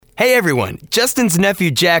Hey everyone, Justin's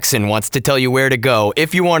nephew Jackson wants to tell you where to go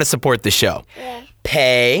if you want to support the show. Yeah.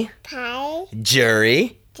 Pay.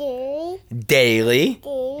 Jury. Daily.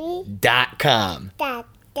 .com.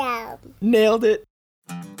 Nailed it.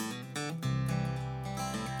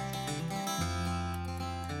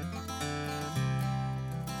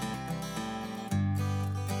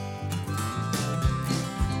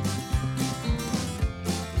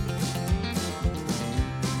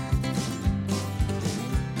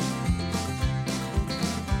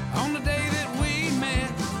 On the day that we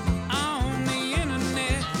met on the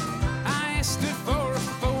internet, I asked her for a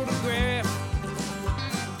photograph.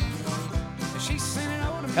 She sent it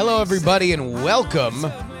over to me. Hello, everybody, and welcome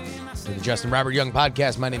to the Justin Robert Young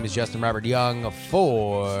podcast. My name is Justin Robert Young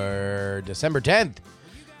for December 10th,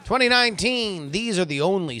 2019. These are the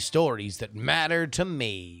only stories that matter to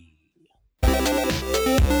me.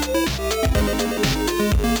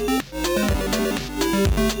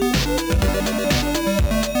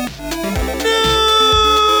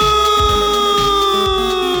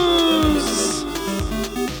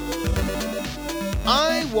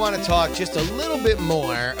 I want to talk just a little bit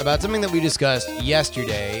more about something that we discussed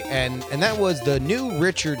yesterday, and that was the new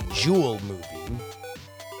Richard Jewell movie.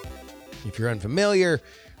 If you're unfamiliar,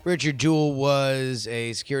 Richard Jewell was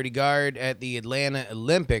a security guard at the Atlanta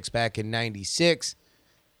Olympics back in '96.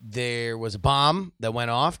 There was a bomb that went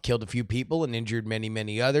off, killed a few people, and injured many,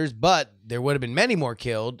 many others, but there would have been many more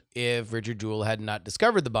killed if Richard Jewell had not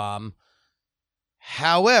discovered the bomb.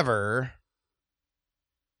 However,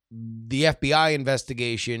 the FBI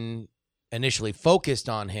investigation initially focused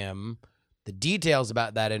on him. The details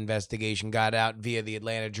about that investigation got out via the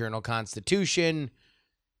Atlanta Journal-Constitution,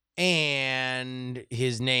 and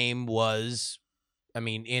his name was,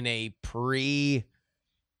 in a pre-internet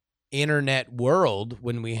world,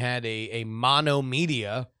 when we had a mono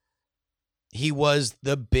media, he was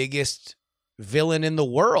the biggest villain in the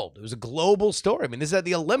world. It was a global story. This is at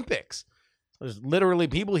the Olympics. There's literally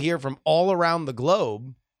people here from all around the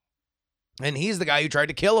globe, and he's the guy who tried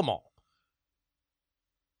to kill them all.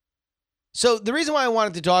 So the reason why I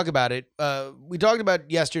wanted to talk about it, we talked about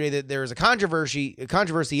yesterday that there is a controversy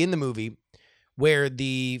in the movie where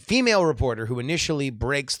the female reporter who initially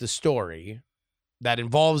breaks the story that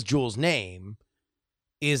involves Jewell's name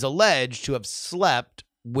is alleged to have slept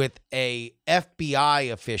with a FBI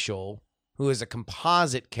official who is a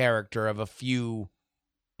composite character of a few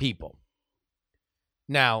people.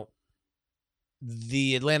 Now,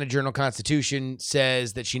 the Atlanta Journal-Constitution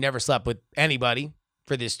says that she never slept with anybody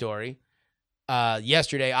for this story.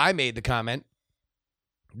 Yesterday, I made the comment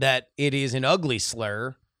that it is an ugly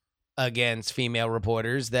slur against female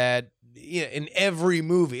reporters that in every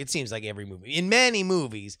movie, it seems like every movie, in many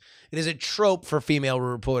movies, it is a trope for female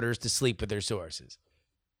reporters to sleep with their sources.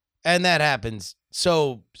 And that happens.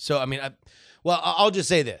 I'll just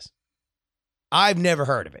say this. I've never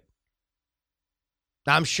heard of it.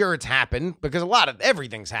 I'm sure it's happened because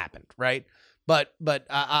everything's happened, right? But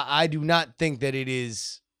I do not think that it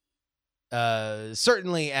is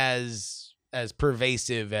certainly as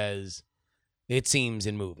pervasive as it seems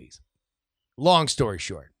in movies. Long story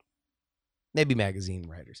short, maybe magazine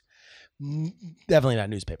writers, definitely not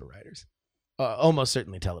newspaper writers, almost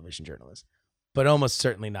certainly television journalists, but almost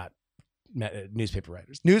certainly not newspaper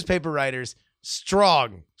writers. Newspaper writers,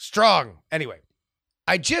 strong. Anyway.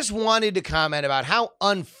 I just wanted to comment about how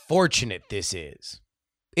unfortunate this is.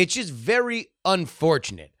 It's just very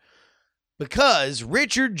unfortunate because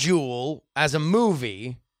Richard Jewell, as a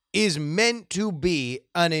movie, is meant to be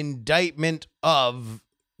an indictment of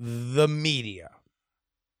the media.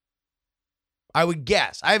 I would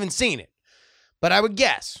guess. I haven't seen it, but I would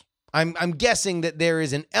guess. I'm guessing that there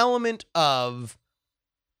is an element of,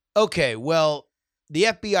 okay, well, the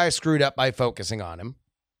FBI screwed up by focusing on him.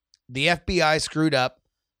 The FBI screwed up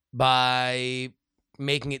by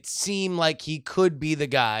making it seem like he could be the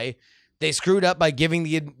guy. They screwed up by giving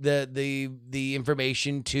the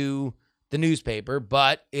information to the newspaper,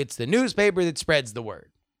 but it's the newspaper that spreads the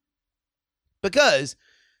word. Because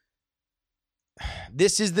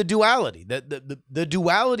this is the duality. The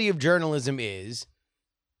duality of journalism is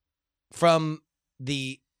from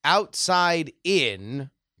the outside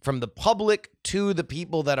in, from the public to the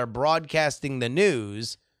people that are broadcasting the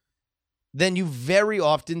news, then you very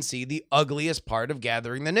often see the ugliest part of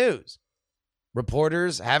gathering the news.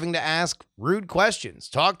 Reporters having to ask rude questions,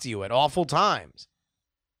 talk to you at awful times.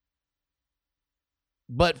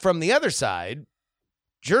 But from the other side,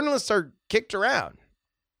 journalists are kicked around.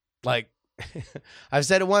 Like, I've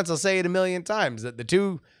said it once, I'll say it a million times, that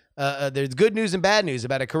there's good news and bad news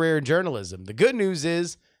about a career in journalism. The good news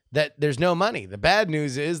is that there's no money. The bad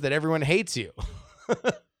news is that everyone hates you.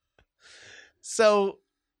 So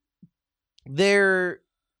there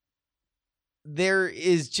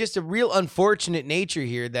is just a real unfortunate nature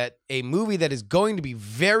here that a movie that is going to be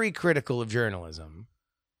very critical of journalism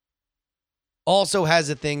also has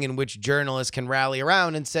a thing in which journalists can rally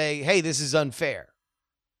around and say, hey, this is unfair.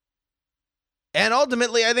 And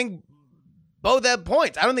ultimately, I think both have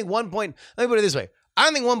points. I don't think one point, let me put it this way. I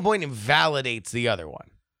don't think one point invalidates the other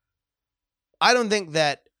one. I don't think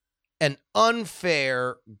that an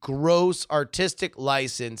unfair, gross artistic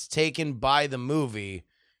license taken by the movie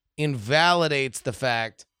invalidates the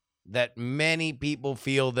fact that many people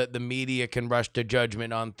feel that the media can rush to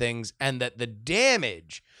judgment on things and that the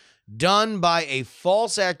damage done by a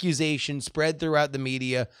false accusation spread throughout the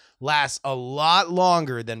media lasts a lot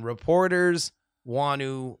longer than reporters want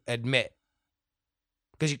to admit.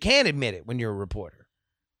 Because you can't admit it when you're a reporter.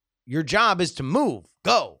 Your job is to move,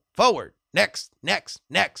 go, forward, next.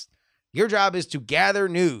 Your job is to gather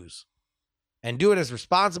news and do it as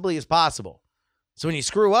responsibly as possible. So when you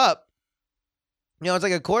screw up, it's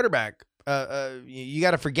like a quarterback. You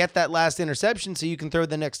got to forget that last interception so you can throw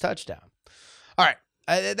the next touchdown. All right.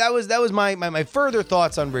 That was my further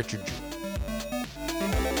thoughts on Richard Jewell.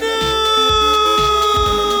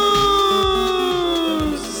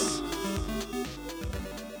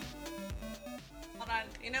 Hold on.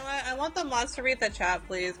 You know what? I want the mods to read the chat,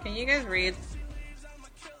 please. Can you guys read?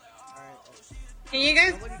 Can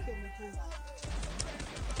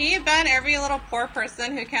you ban every little poor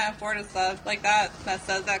person who can't afford a sub like that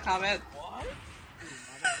says that comment?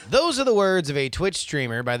 Those are the words of a Twitch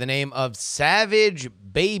streamer by the name of Savage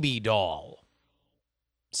Baby Doll.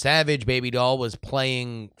 Savage Baby Doll was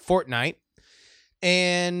playing Fortnite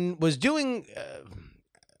and was doing...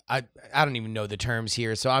 I don't even know the terms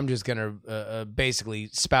here, so I'm just going to basically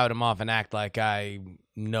spout them off and act like I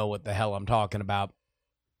know what the hell I'm talking about.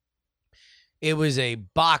 It was a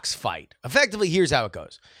box fight. Effectively, here's how it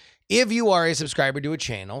goes. If you are a subscriber to a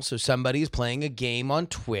channel, so somebody is playing a game on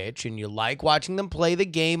Twitch and you like watching them play the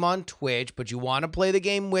game on Twitch, but you want to play the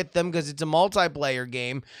game with them because it's a multiplayer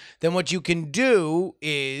game, then what you can do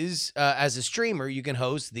is, as a streamer, you can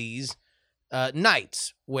host these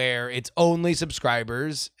nights where it's only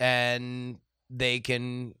subscribers and they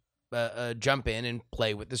can jump in and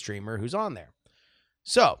play with the streamer who's on there.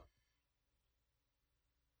 So,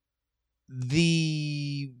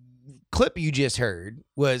 the clip you just heard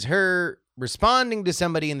was her responding to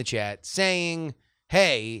somebody in the chat saying,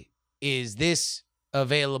 hey, is this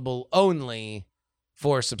available only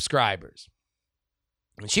for subscribers?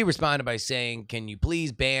 And she responded by saying, can you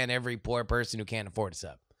please ban every poor person who can't afford a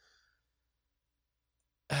sub?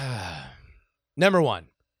 Number one,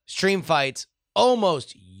 stream fights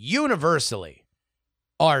almost universally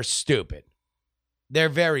are stupid.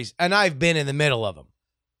 They're and I've been in the middle of them.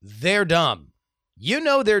 They're dumb. You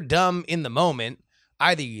know they're dumb in the moment.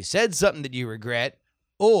 Either you said something that you regret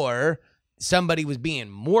or somebody was being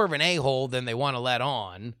more of an a-hole than they want to let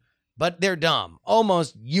on, but they're dumb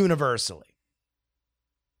almost universally.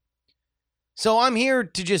 So I'm here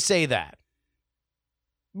to just say that.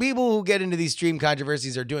 People who get into these stream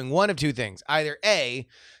controversies are doing one of two things. Either A,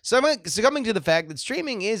 succumbing to the fact that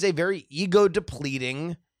streaming is a very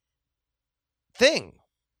ego-depleting thing.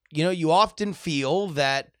 You often feel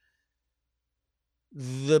that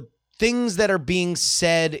the things that are being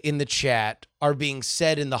said in the chat are being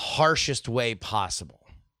said in the harshest way possible.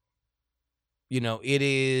 It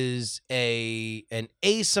is an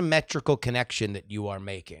asymmetrical connection that you are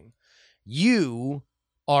making. You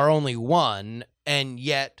are only one, and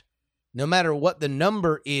yet, no matter what the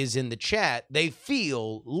number is in the chat, they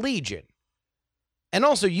feel legion. And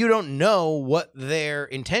also, you don't know what their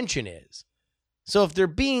intention is. So if they're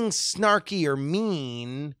being snarky or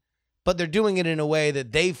mean, but they're doing it in a way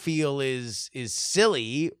that they feel is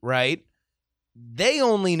silly, right? They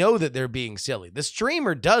only know that they're being silly. The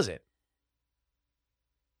streamer doesn't.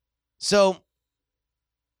 So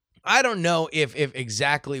I don't know if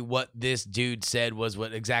exactly what this dude said was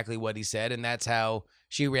exactly what he said, and that's how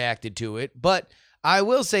she reacted to it. But I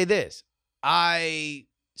will say this. I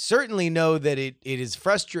certainly know that it is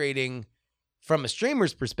frustrating from a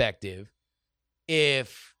streamer's perspective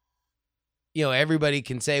if, everybody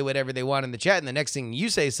can say whatever they want in the chat, and the next thing you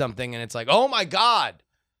say something, and it's like, oh my God,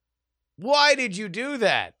 why did you do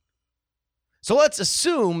that? So let's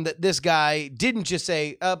assume that this guy didn't just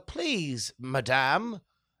say, please, madame,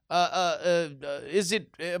 is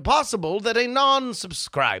it possible that a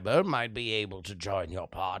non-subscriber might be able to join your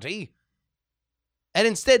party? And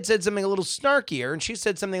instead said something a little snarkier, and she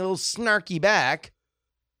said something a little snarky back.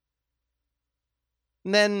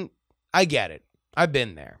 And then I get it. I've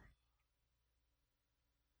been there.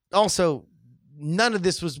 Also, none of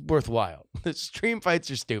this was worthwhile. The stream fights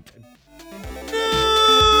are stupid.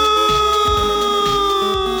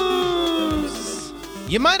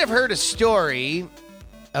 You might have heard a story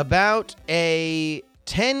about a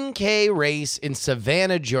 10K race in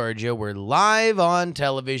Savannah, Georgia, where live on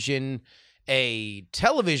television, a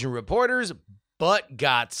television reporter's butt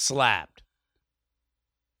got slapped.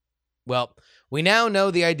 Well, we now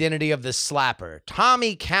know the identity of the slapper.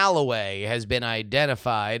 Tommy Calloway has been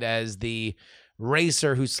identified as the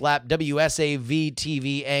racer who slapped WSAV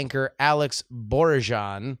TV anchor Alex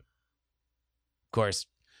Borajan. Of course,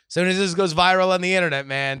 as soon as this goes viral on the internet,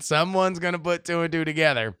 man, someone's going to put two and two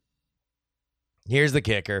together. Here's the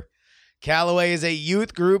kicker. Calloway is a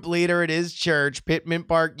youth group leader at his church, Pittman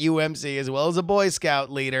Park UMC, as well as a Boy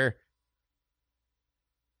Scout leader.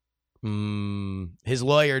 His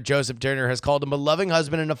lawyer, Joseph Turner, has called him a loving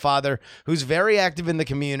husband and a father who's very active in the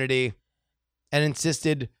community and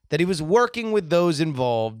insisted that he was working with those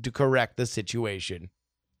involved to correct the situation.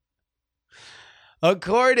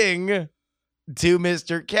 According to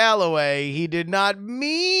Mr. Calloway, he did not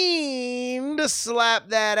mean to slap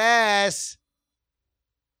that ass,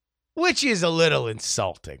 which is a little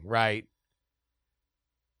insulting, right?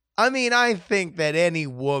 I mean, I think that any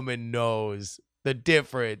woman knows the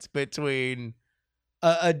difference between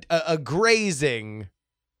a grazing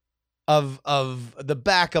of the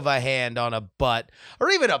back of a hand on a butt, or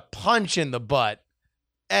even a punch in the butt,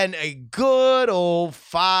 and a good old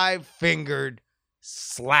 5-fingered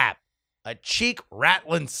slap, a cheek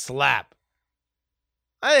rattling slap.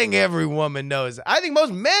 I think every woman knows. I think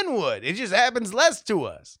most men would. It just happens less to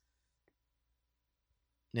us.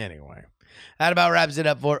 Anyway, that about wraps it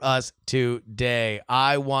up for us today.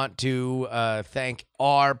 I want to thank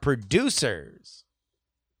our producers: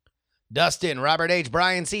 Dustin, Robert H.,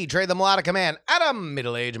 Brian C., Trey the Melodica Man, Adam,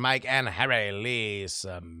 Middle Age Mike, and Harry Lee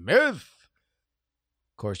Smith.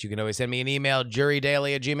 Of course, you can always send me an email,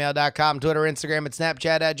 jurydaily@gmail.com, Twitter, Instagram, and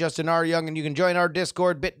Snapchat @Justin R. Young, and you can join our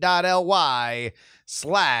Discord, bit.ly/jury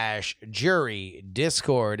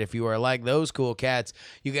Discord. If you are like those cool cats,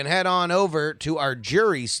 you can head on over to our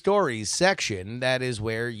jury stories section. That is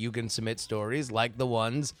where you can submit stories like the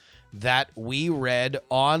ones that we read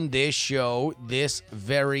on this show this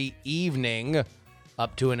very evening,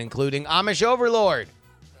 up to and including Amish Overlord,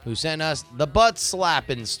 who sent us the butt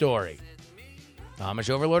slapping story. Amish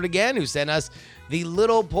Overlord again, who sent us the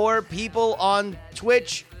little poor people on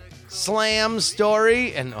Twitch slam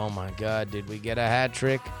story. And oh my God, did we get a hat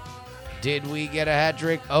trick? Did we get a hat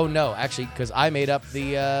trick? Oh no, actually, because I made up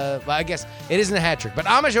the, well, I guess it isn't a hat trick, but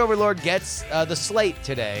Amish Overlord gets the slate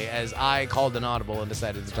today as I called an audible and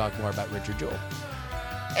decided to talk more about Richard Jewell.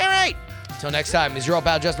 All right, until next time, is your old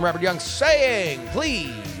pal Justin Robert Young saying,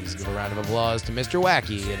 please give a round of applause to Mr.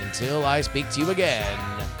 Wacky, and until I speak to you again,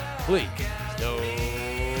 please don't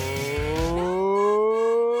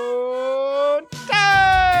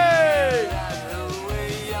die!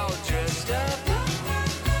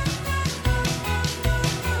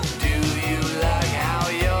 Do you like how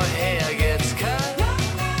your hair gets cut?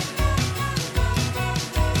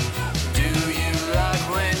 Do you like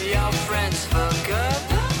when your friends fuck up?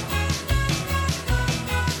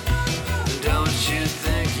 Don't you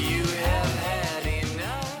think you have had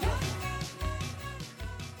enough?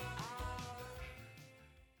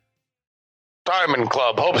 Diamond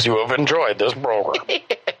Club hopes you have enjoyed this program.